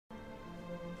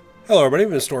Hello everybody,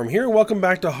 Mr. Storm here, and welcome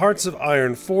back to Hearts of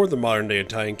Iron 4, the modern-day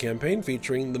Italian campaign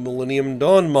featuring the Millennium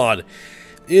Dawn mod.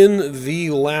 In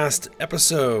the last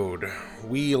episode,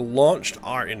 we launched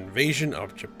our invasion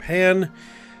of Japan.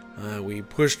 We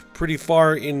pushed pretty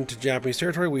far into Japanese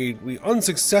territory. We were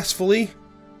unsuccessful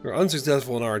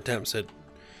in our attempts at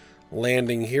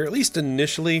landing here, at least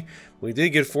initially. We did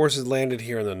get forces landed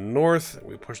here in the north.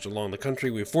 We pushed along the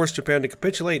country. We forced Japan to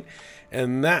capitulate,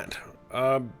 and that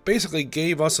basically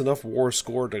gave us enough war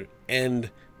score to end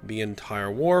the entire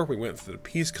war. We went through the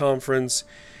peace conference,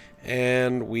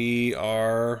 and we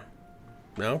are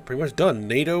now pretty much done.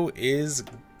 NATO is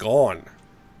gone.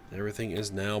 Everything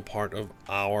is now part of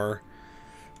our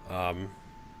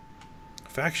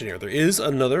faction here. There is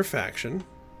another faction.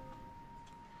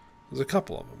 There's a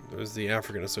couple of them. There's the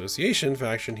African Association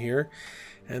faction here,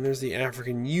 and there's the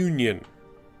African Union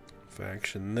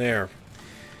faction there,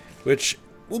 which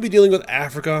we'll be dealing with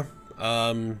Africa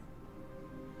over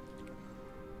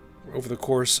the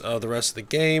course of the rest of the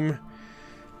game.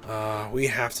 We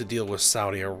have to deal with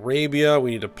Saudi Arabia.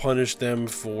 We need to punish them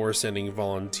for sending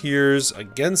volunteers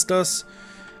against us.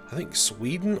 I think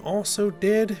Sweden also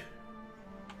did.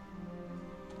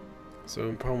 So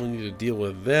we probably need to deal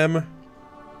with them.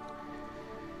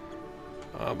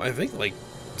 I think like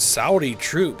Saudi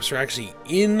troops are actually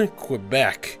in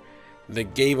Quebec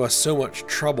that gave us so much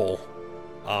trouble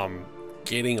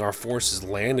getting our forces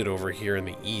landed over here in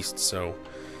the east. So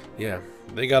yeah,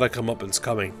 they gotta come up. It's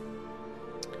coming.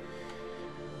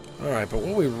 Alright, but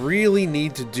what we really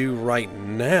need to do right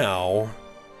now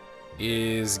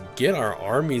is get our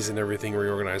armies and everything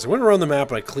reorganized. I went around the map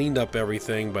and I cleaned up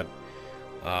everything, but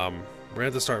we're gonna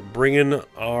have to start bringing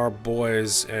our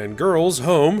boys and girls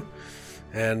home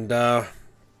and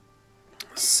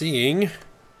seeing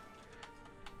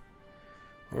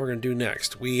what we're going to do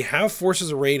next. We have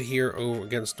forces arrayed here over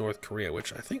against North Korea,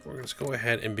 which I think we're going to go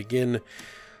ahead and begin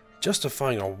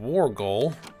justifying a war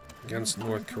goal against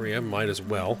North Korea. Might as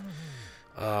well.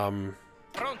 The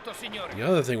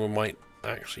other thing we might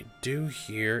actually do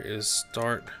here is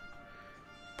start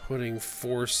putting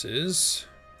forces.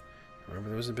 Remember,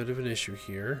 there was a bit of an issue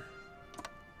here.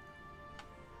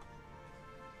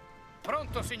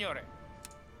 Pronto, signore.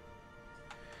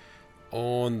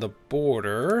 On the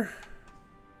border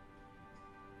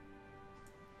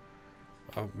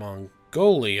of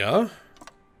Mongolia.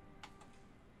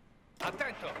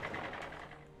 Attento.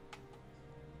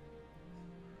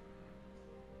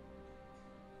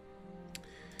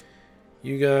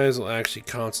 You guys will actually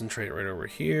concentrate right over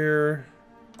here.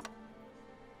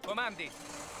 Comandi.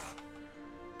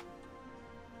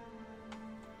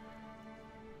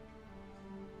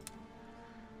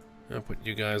 I'll put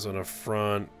you guys on a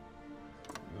front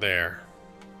there.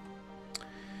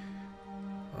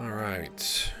 Alright.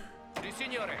 Si,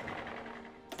 signore.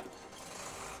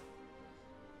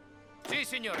 Si,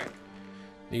 signore.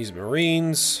 These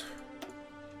Marines.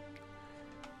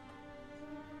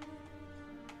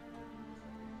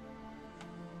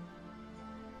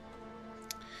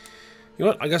 You know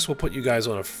what? I guess we'll put you guys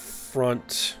on a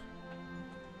front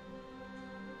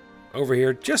over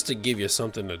here just to give you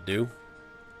something to do.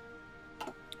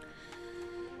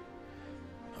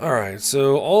 Alright,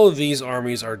 so all of these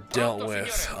armies are dealt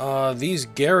with. These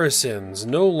garrisons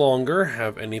no longer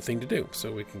have anything to do,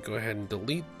 so we can go ahead and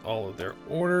delete all of their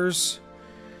orders.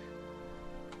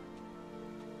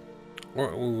 Or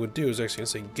what we would do is actually going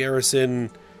to say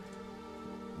garrison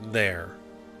there.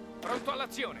 Pronto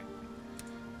all'azione.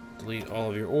 Delete all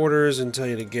of your orders and tell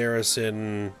you to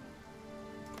garrison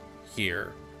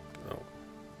here. Oh.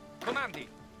 Comandi.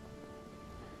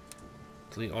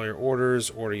 Delete all your orders,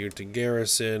 order you to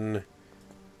garrison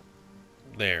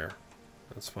there.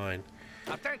 That's fine.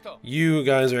 Attento. You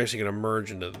guys are actually going to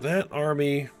merge into that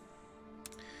army.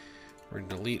 We're going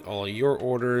to delete all of your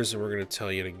orders, and we're going to tell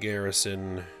you to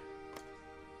garrison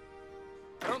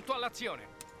Pronto all'azione.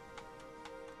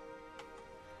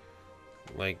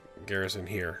 like garrison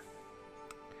here.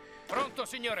 Pronto,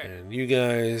 signore. And you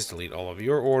guys delete all of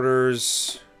your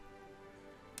orders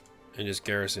and just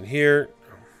garrison here.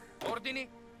 Ordini.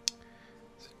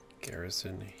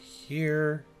 Garrison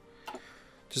here.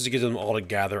 Just to get them all to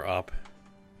gather up.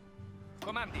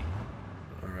 Comandi.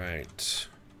 Alright.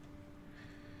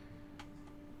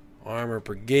 Armor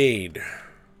Brigade.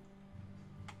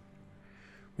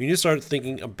 We need to start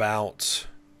thinking about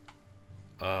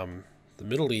the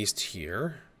Middle East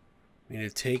here. We need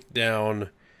to take down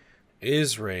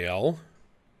Israel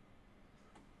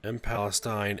and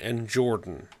Palestine and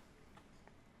Jordan.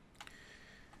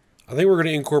 I think we're going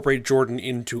to incorporate Jordan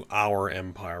into our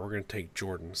empire. We're going to take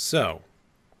Jordan. So,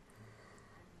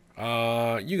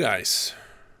 you guys,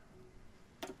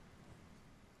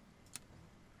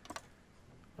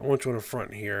 I want you on the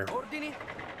front here. Ordini.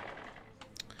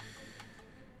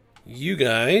 You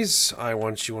guys, I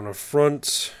want you on the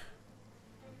front.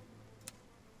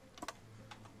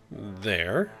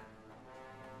 There.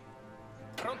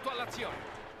 Pronto all'azione.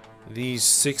 These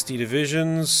 60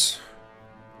 divisions.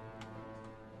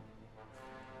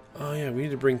 Oh yeah, we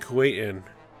need to bring Kuwait in.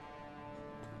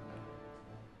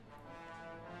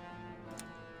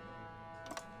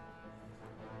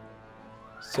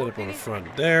 Set up on the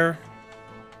front there.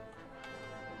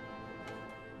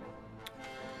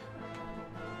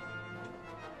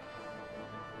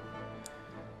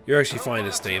 You're actually fine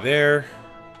to stay there.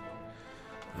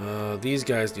 These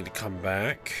guys need to come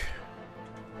back.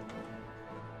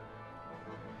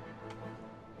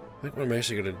 I think what I'm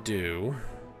actually going to do...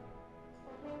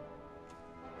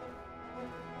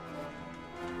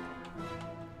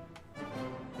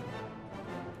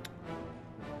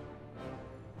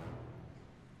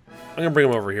 I'm going to bring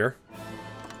them over here.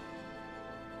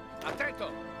 Attento.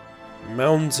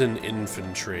 Mountain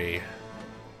infantry.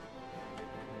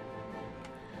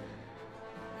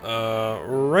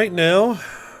 Right now...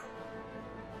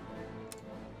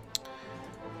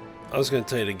 I was going to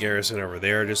tell you to garrison over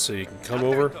there just so you can come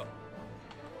over.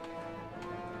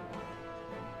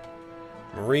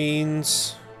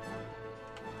 Marines.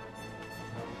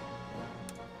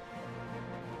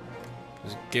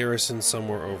 There's a garrison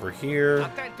somewhere over here.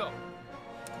 Attento.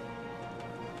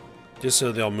 Just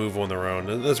so they'll move on their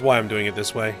own. That's why I'm doing it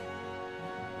this way.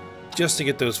 Just to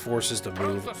get those forces to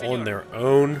move on their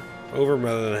own over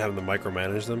rather than having to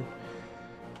micromanage them.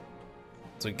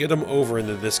 So get them over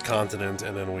into this continent,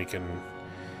 and then we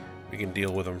can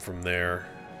deal with them from there.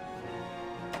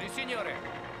 Si, signore.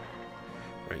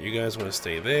 Alright, you guys want to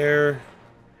stay there.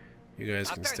 You guys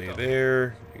can stay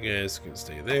there. You guys can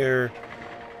stay there.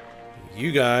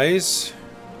 You guys...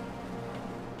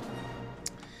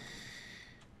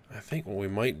 I think what we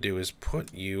might do is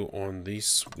put you on the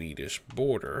Swedish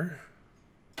border.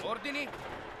 Ordini.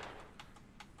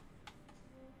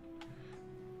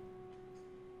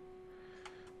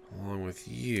 Along with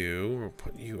you, we'll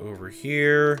put you over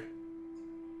here.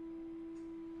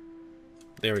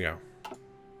 There we go.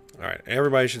 Alright,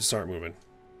 everybody should start moving.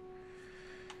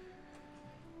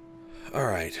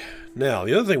 Alright, now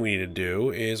the other thing we need to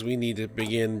do is we need to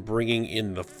begin bringing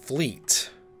in the fleet.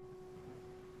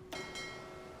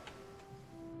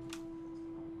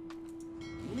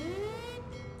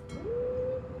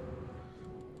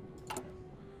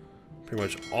 Pretty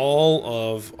much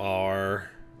all of our...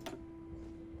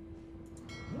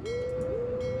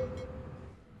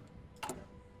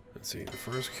 Let's see, the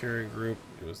first carrier group,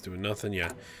 it was doing nothing, yeah.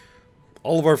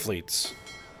 All of our fleets.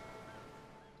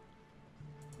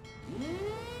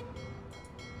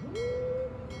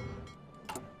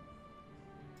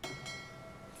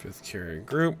 Fifth carrier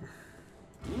group.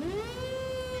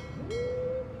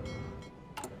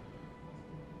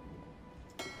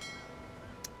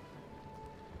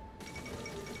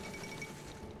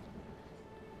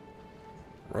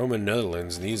 Roman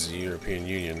Netherlands needs the European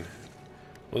Union.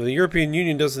 Well, the European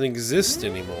Union doesn't exist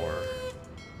anymore.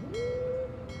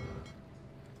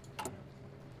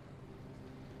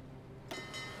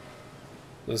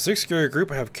 Does the 6th carrier group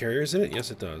have carriers in it? Yes,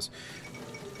 it does.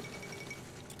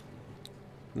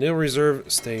 Naval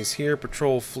Reserve stays here.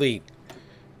 Patrol fleet.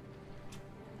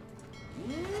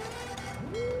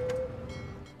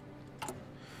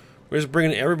 We're just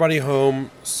bringing everybody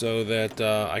home so that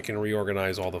I can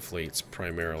reorganize all the fleets,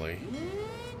 primarily.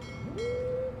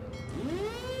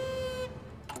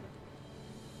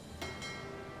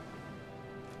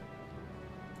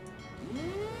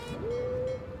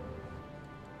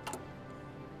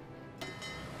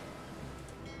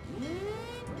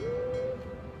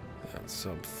 That's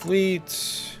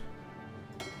sub-fleet.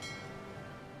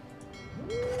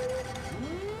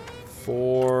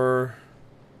 4...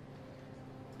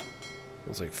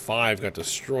 Looks like 5 got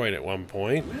destroyed at one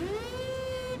point.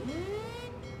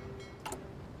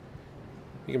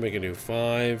 You can make a new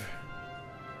 5.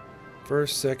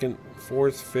 1st, 2nd,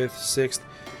 4th, 5th, 6th.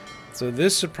 So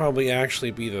this should probably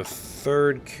actually be the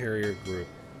 3rd carrier group.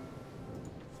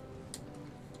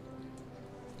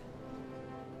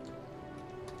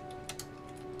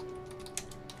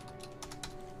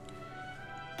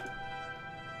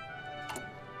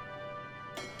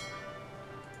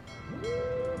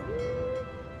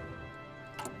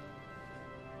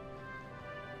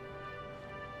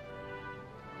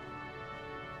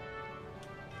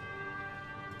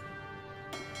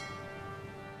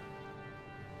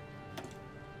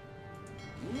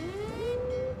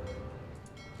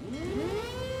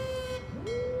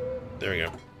 There we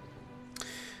go.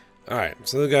 Alright,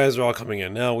 so the guys are all coming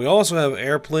in. Now, we also have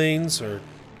airplanes, or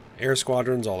air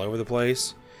squadrons all over the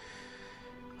place.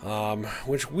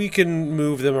 Which we can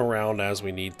move them around as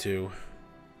we need to.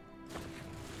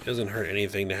 It doesn't hurt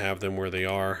anything to have them where they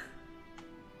are.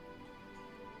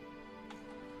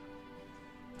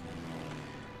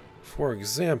 For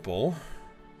example,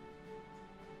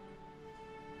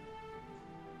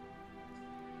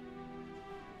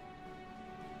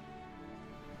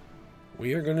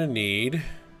 we are going to need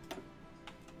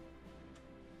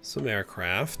some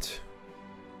aircraft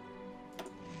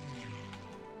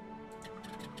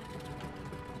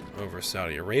over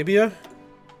Saudi Arabia.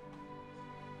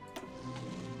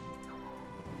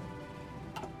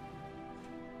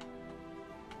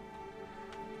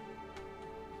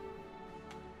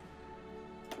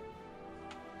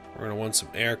 We're going to want some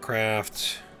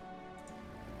aircraft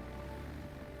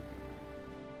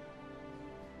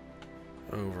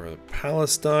over the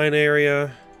Palestine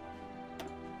area.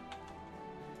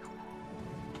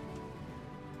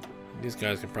 These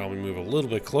guys can probably move a little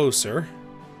bit closer.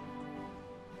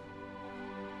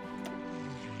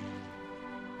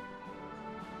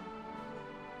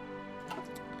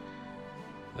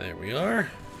 There we are.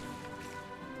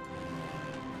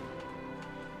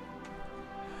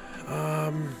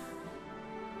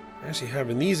 Actually,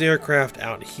 having these aircraft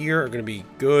out here are going to be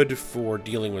good for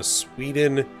dealing with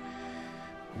Sweden,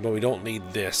 but we don't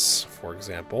need this, for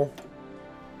example.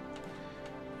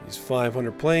 These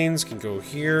 500 planes can go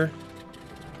here,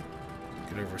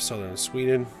 get over southern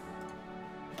Sweden,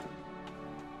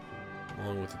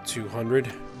 along with the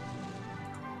 200.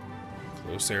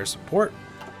 Close air support.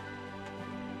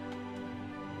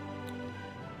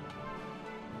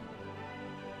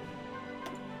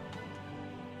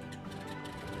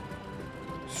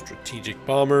 Strategic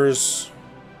bombers.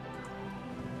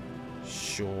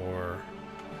 Sure.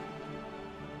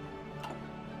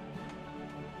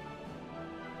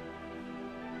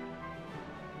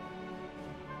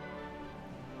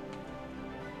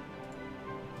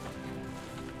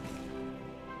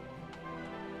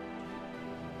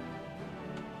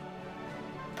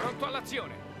 Pronto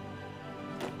all'azione.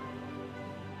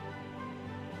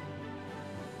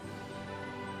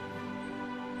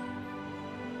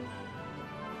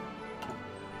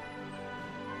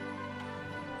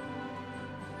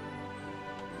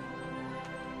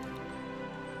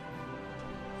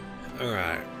 All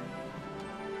right.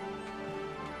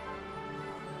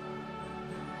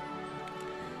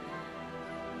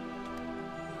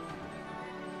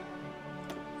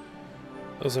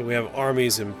 Looks like we have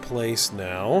armies in place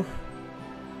now.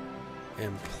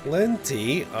 And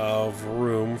plenty of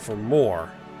room for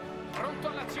more. Pronto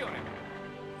all'azione.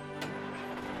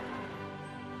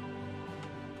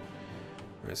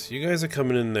 Alright, so you guys are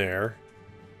coming in there.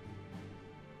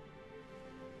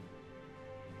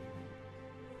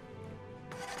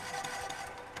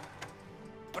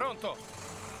 Pronto.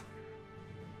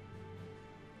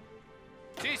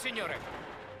 Sì, signore.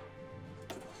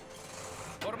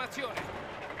 Formazione.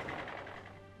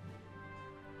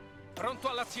 Pronto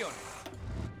all'azione.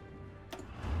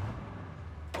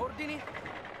 Ordini.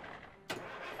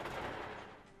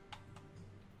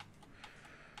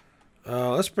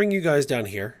 Let's bring you guys down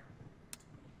here.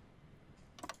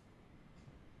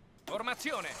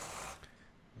 Formazione.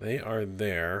 They are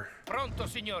there. Pronto,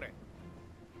 signore.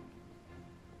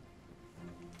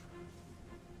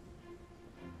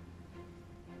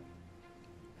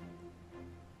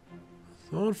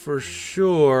 Thought for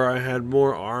sure I had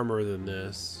more armor than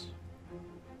this.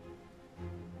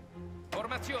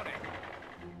 Formazione.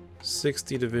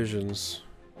 60 divisions.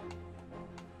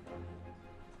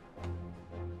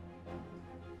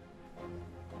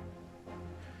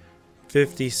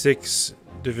 "56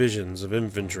 divisions of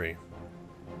infantry."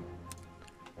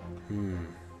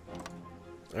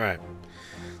 Alright.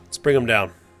 Let's bring them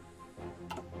down.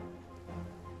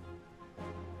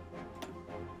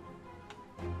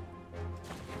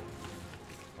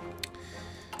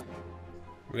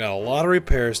 We got a lot of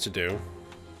repairs to do.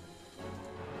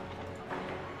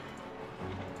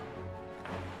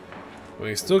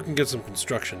 We still can get some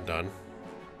construction done.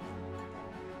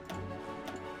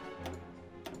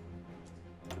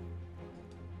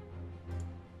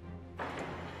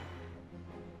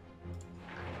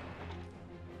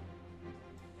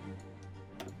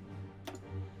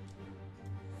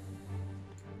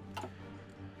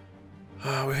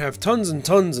 We have tons and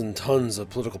tons and tons of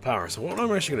political power. So what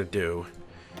I'm actually going to do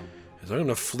is I'm going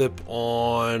to flip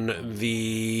on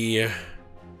the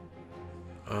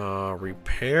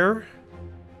repair.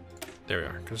 There we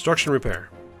are. Construction repair.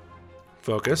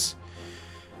 Focus.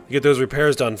 You get those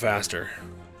repairs done faster.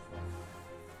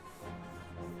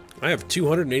 I have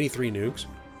 283 nukes.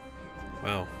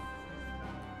 Wow.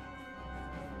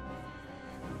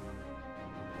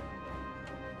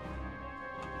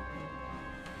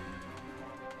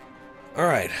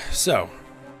 Alright, so.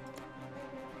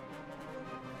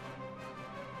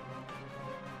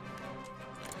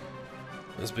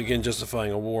 Let's begin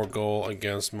justifying a war goal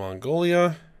against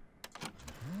Mongolia.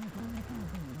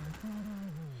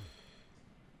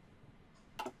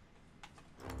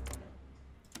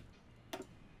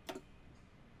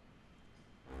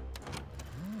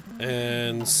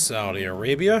 And Saudi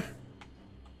Arabia.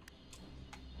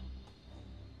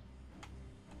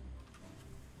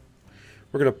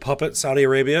 We're going to puppet Saudi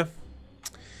Arabia.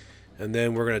 And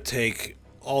then we're going to take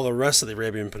all the rest of the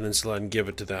Arabian Peninsula and give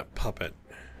it to that puppet.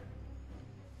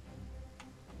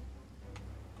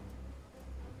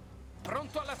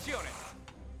 Pronto all'azione.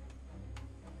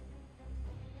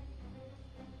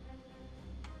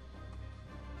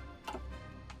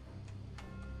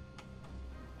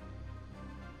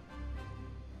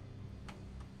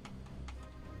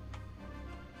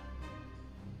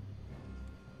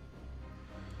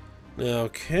 Now,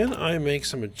 can I make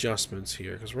some adjustments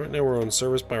here? Because right now we're on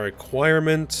service by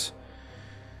requirement.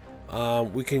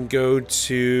 We can go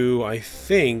to, I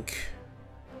think,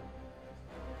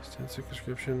 extensive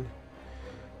conscription.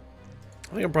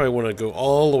 I think I probably want to go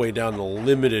all the way down to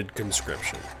limited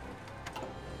conscription.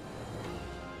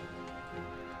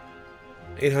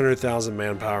 800,000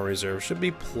 manpower reserve should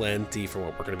be plenty for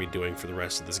what we're going to be doing for the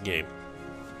rest of this game.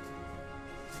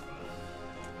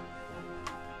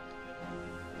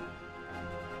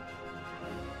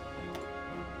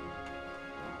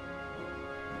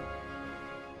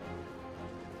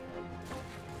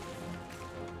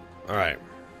 All right.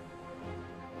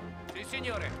 Sì,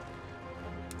 signore.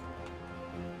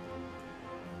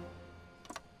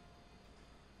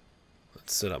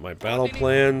 Let's set up my battle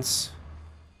plans.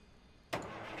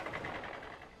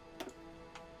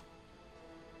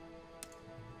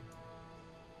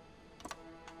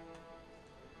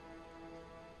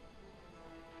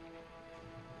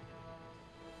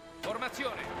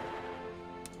 Formazione.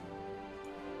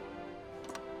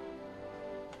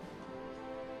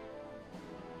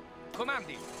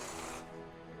 Comandi.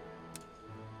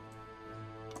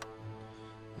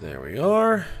 There we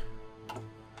are.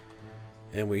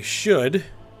 And we should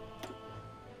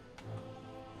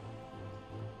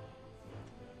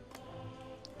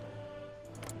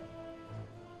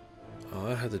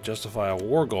I had to justify a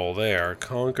war goal there.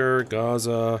 Conquer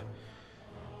Gaza.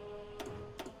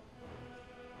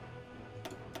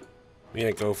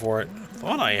 Yeah, go for it.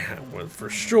 Thought I had one for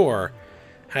sure.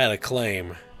 Had a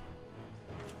claim.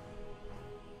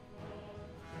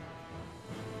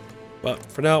 But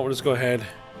for now, we'll just go ahead.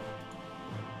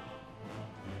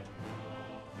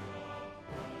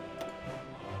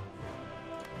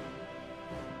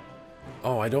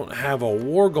 Oh, I don't have a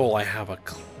war goal. I have a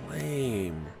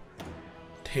claim.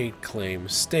 Take claim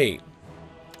state.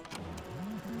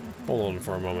 Hold on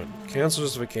for a moment. Cancel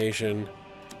justification.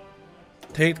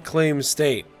 Take claim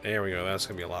state. There we go. That's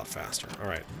going to be a lot faster. All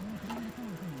right.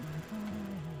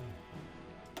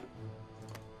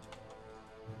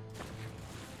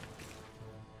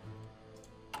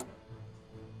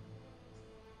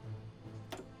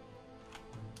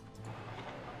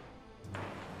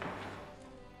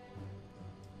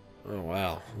 Oh,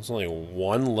 wow. There's only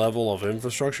one level of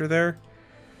infrastructure there?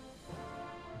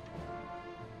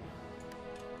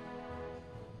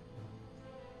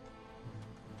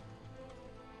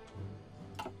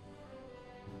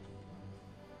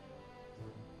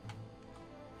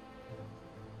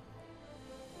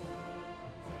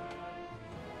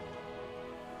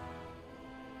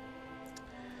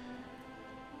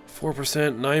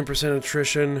 %, 9%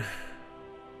 attrition.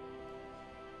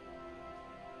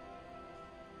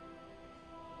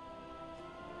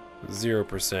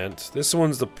 %. This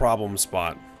one's the problem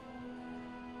spot.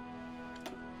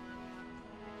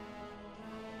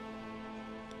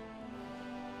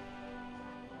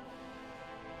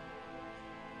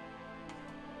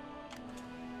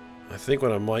 I think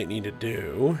what I might need to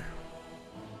do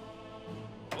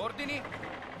Ordini.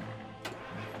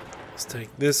 is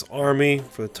take this army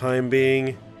for the time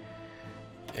being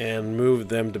and move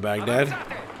them to Baghdad.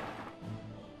 Avanzate.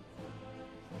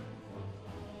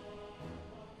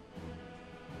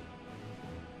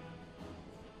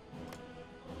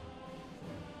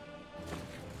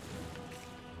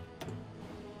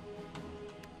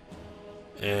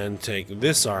 And take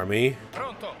this army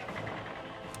Pronto.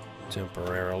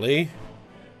 temporarily,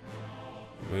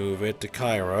 move it to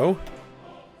Cairo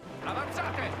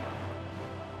Avanzate.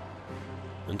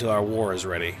 until our war is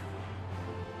ready.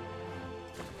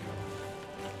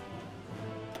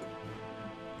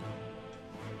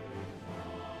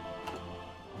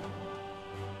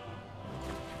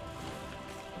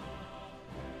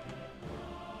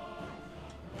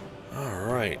 All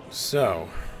right. So,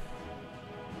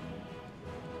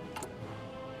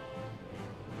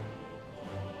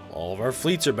 all of our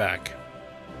fleets are back.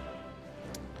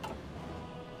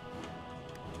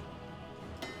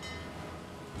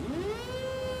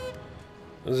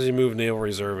 Let's just move Naval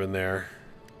Reserve in there.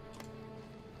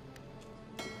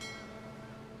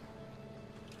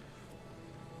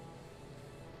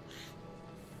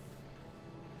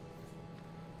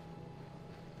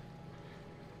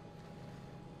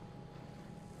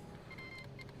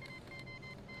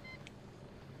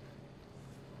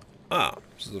 Ah,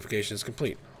 solidification is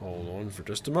complete. Hold on for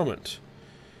just a moment.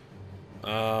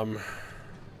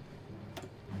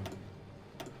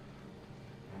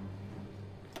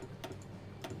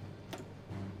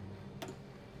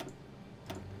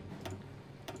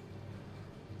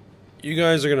 You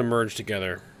guys are going to merge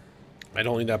together. I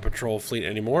don't need that patrol fleet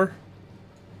anymore.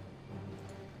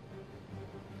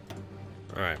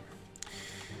 Alright.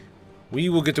 We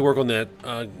will get to work on that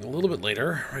a little bit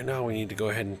later. Right now we need to go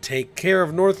ahead and take care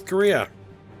of North Korea.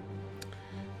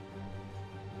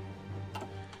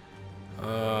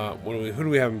 Who do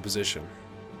we have in position?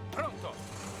 Pronto.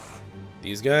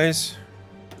 These guys.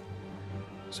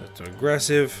 Set to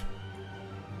aggressive.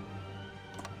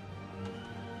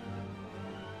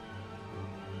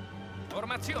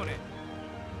 Formazione.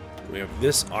 We have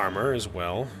this armor as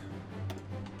well.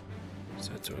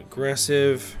 Set to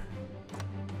aggressive.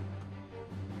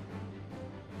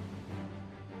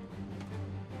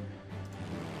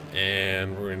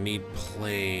 And we're gonna need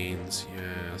planes,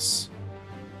 yes.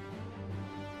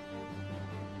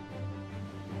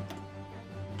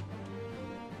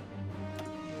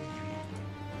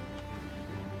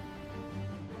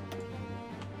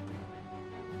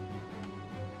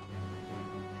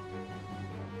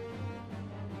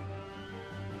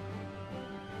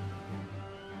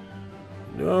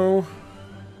 No.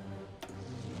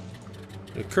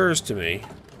 It occurs to me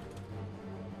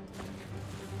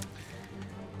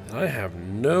that I have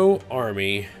no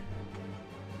army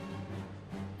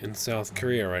in South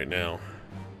Korea right now.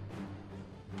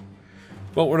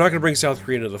 Well, we're not going to bring South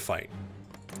Korea into the fight.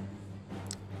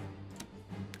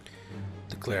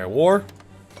 Declare war.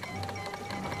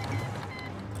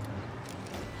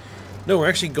 No, we're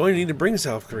actually going to need to bring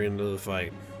South Korea into the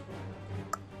fight.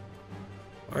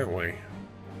 Aren't we?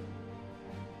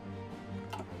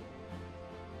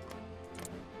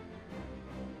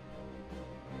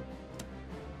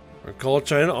 Call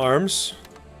China arms.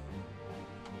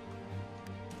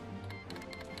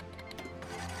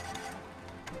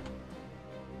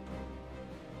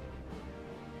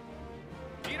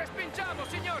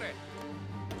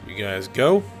 You guys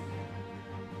go.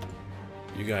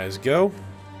 You guys go.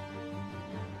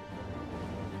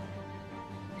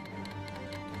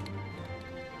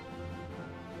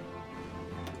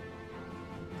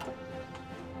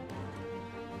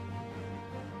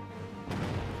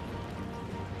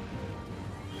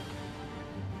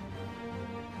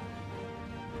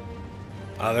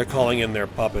 They're calling in their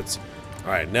puppets.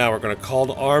 Alright, now we're going to call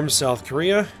to arms South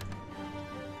Korea.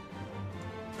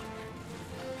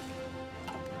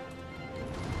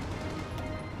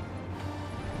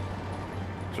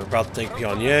 So we're about to take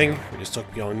Pyongyang. We just took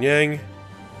Pyongyang.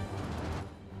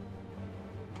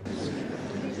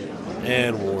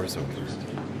 And war is over.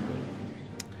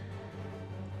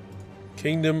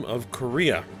 Kingdom of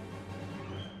Korea.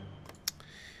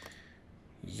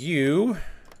 You...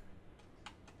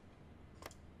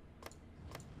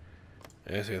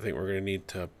 Actually, I think we're going to need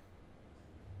to...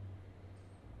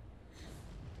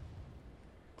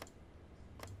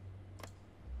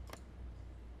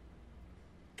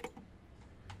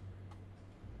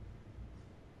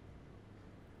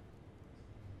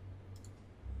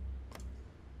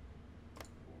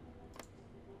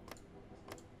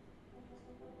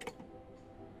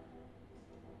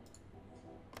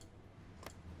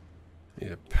 Need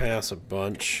to pass a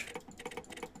bunch.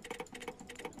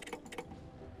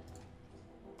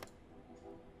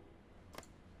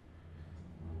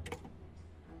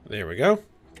 There we go.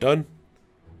 Done.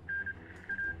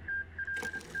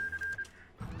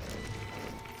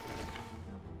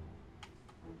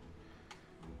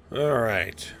 All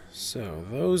right. So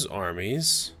those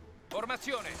armies.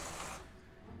 Formazione.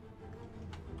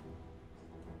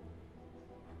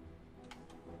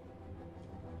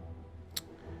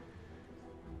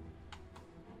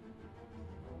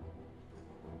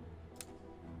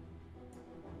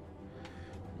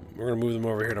 We're going to move them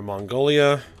over here to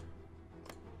Mongolia.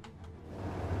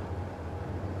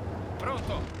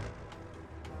 Pronto.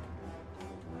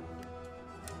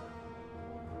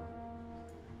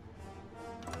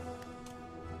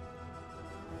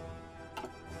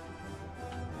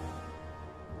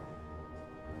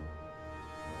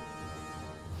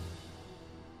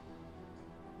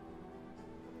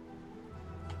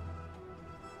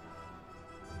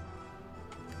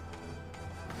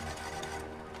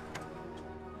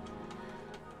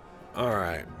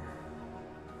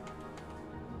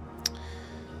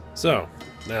 So,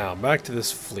 now back to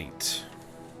this fleet.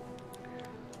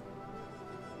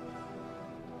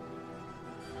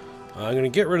 I'm going to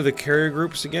get rid of the carrier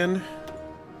groups again.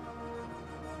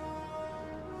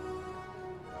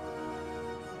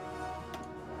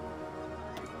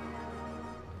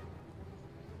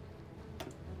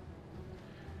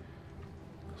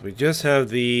 So we just have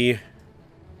the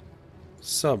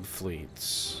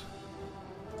sub-fleets.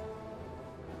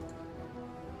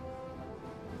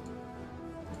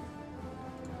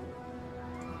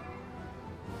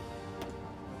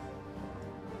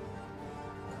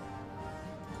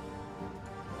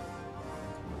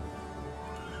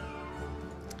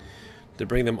 To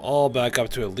bring them all back up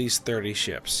to at least 30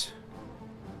 ships.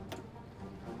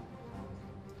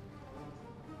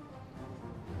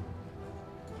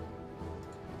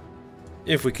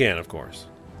 If we can, of course.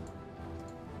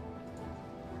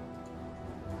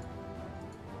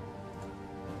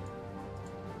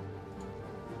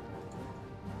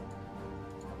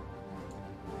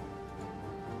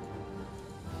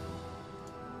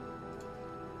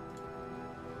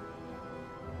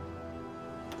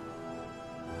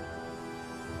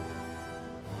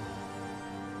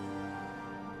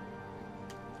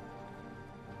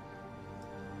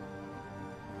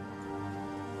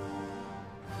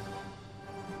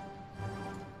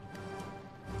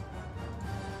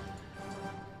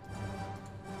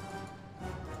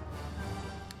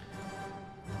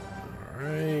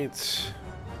 Alright.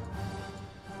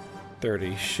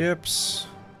 30 ships.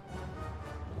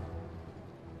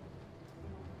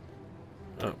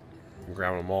 Oh, I'm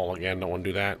grabbing them all again. Don't want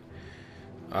to do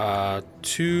that.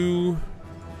 2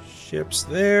 ships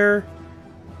there.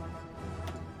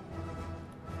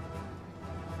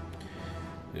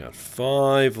 We got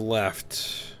 5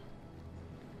 left.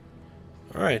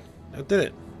 Alright, that did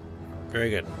it.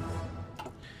 Very good.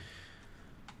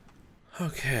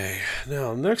 Okay,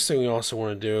 now the next thing we also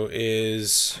want to do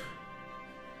is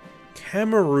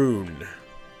Cameroon.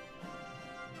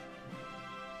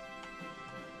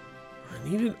 I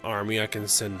need an army I can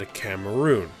send to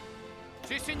Cameroon.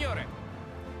 Sì, signore.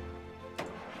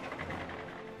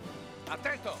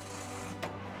 Attento.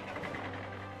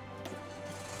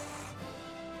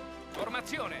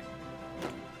 Formazione.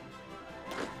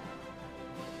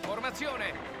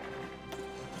 Formazione.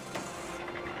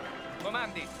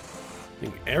 Comandi. I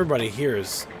think everybody here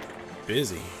is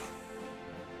busy.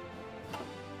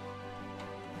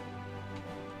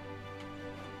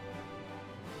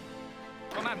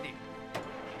 Comandi.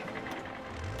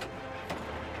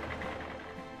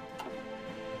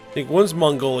 I think once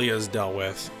Mongolia is dealt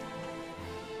with,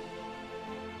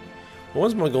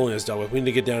 we need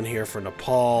to get down here for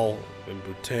Nepal and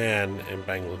Bhutan and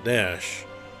Bangladesh.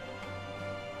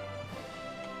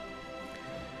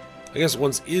 I guess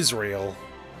once Israel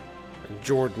and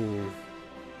Jordan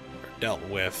are dealt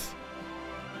with,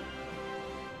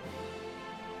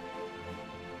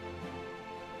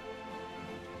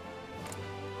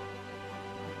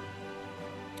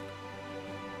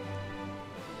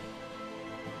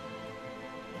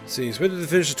 let's see, expected to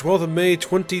finish the 12th of May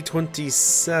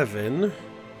 2027.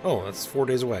 Oh, that's 4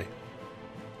 days away.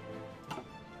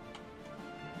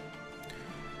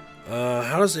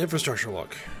 How does the infrastructure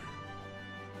look?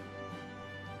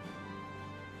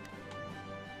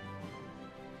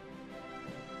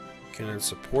 Can it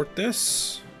support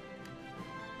this?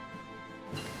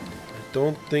 I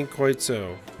don't think quite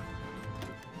so.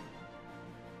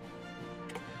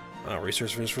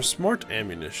 Resource finish for smart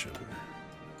ammunition.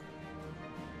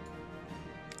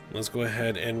 Let's go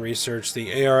ahead and research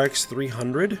the ARX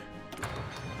 300.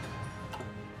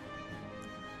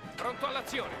 Pronto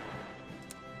all'azione.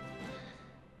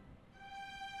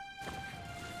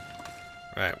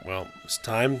 Alright, well, it's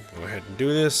time. Go ahead and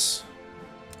do this.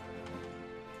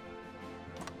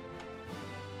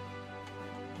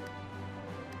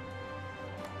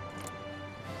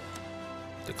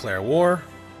 Declare war.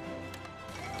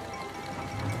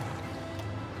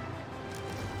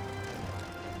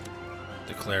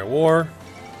 Declare war.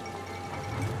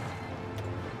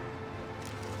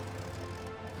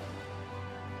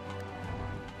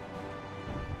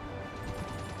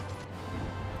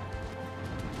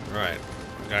 Alright,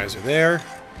 guys are there.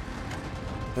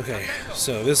 Okay,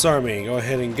 so this army, go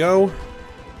ahead and go.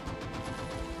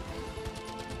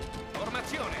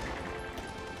 Formazione.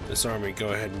 This army, go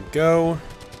ahead and go.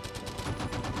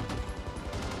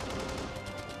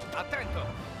 Attento.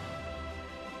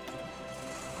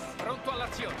 Pronto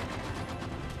all'azione.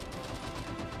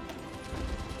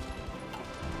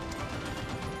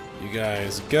 You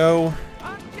guys go.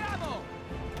 Andiamo.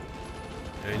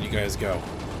 And you guys go.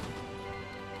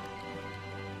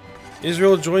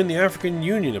 Israel joined the African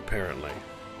Union, apparently.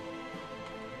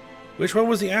 Which one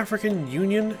was the African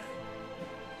Union?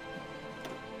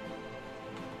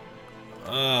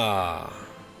 Ah,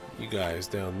 you guys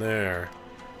down there.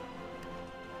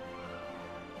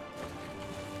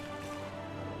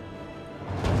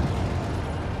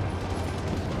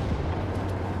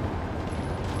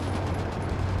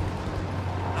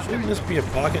 Shouldn't this be a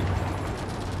pocket?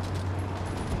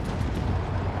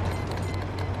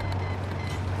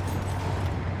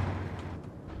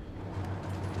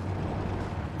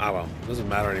 Ah well, doesn't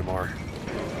matter anymore.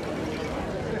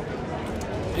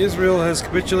 Israel has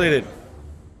capitulated.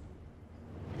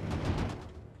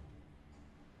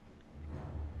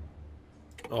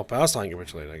 Oh, Palestine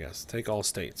capitulated, I guess. Take all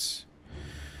states.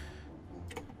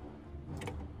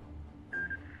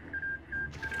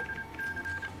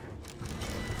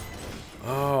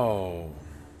 Oh.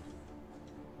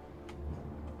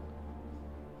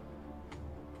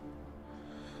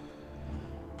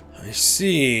 I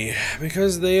see.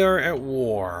 Because they are at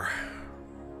war.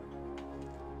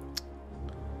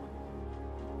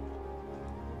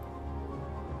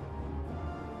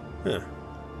 Huh.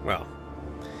 Well,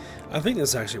 I think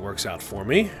this actually works out for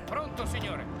me. Pronto,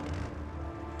 signore.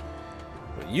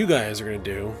 What you guys are going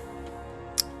to do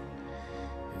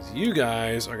is you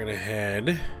guys are going to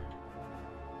head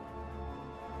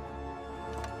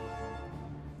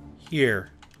here.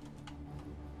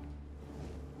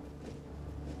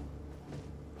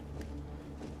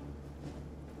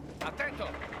 Attento.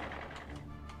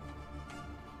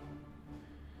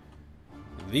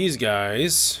 These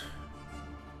guys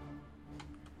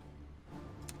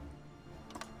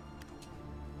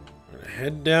are going to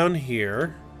head down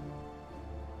here.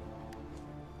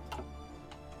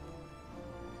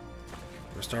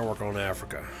 We'll start working on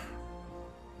Africa.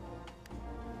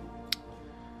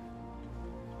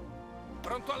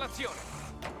 Pronto all'azione.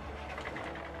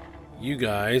 You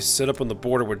guys set up on the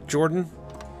border with Jordan,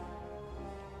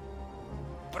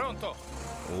 Pronto.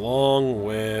 along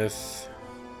with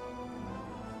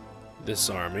this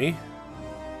army.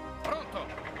 Pronto.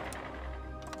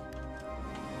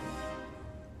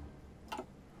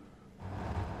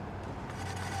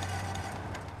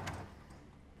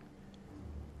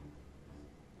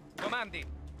 Comandi.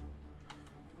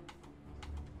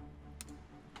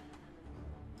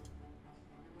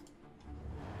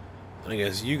 I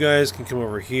guess you guys can come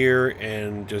over here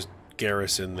and just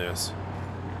garrison this.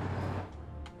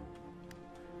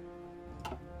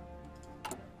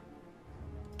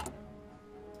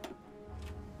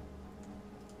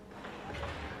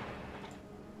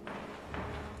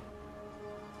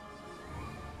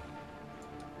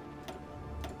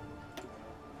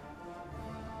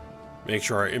 Make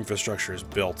sure our infrastructure is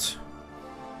built.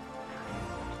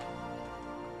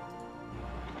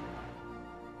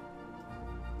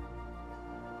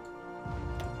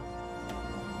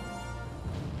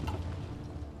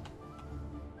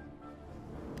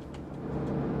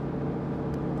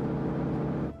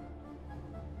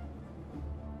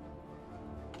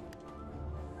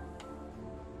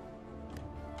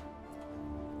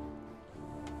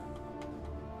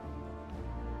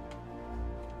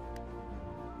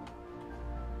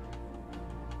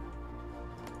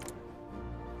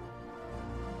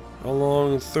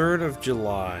 Along 3rd of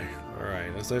July.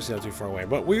 Alright, that's actually not too far away.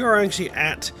 But we are actually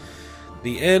at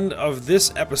the end of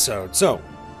this episode. So,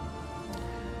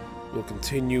 we'll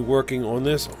continue working on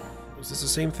this. Is this the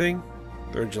same thing?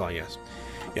 3rd of July, yes.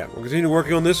 Yeah, we'll continue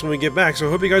working on this when we get back. So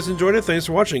I hope you guys enjoyed it. Thanks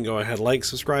for watching. Go ahead, like,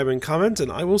 subscribe, and comment,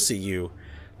 and I will see you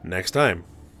next time.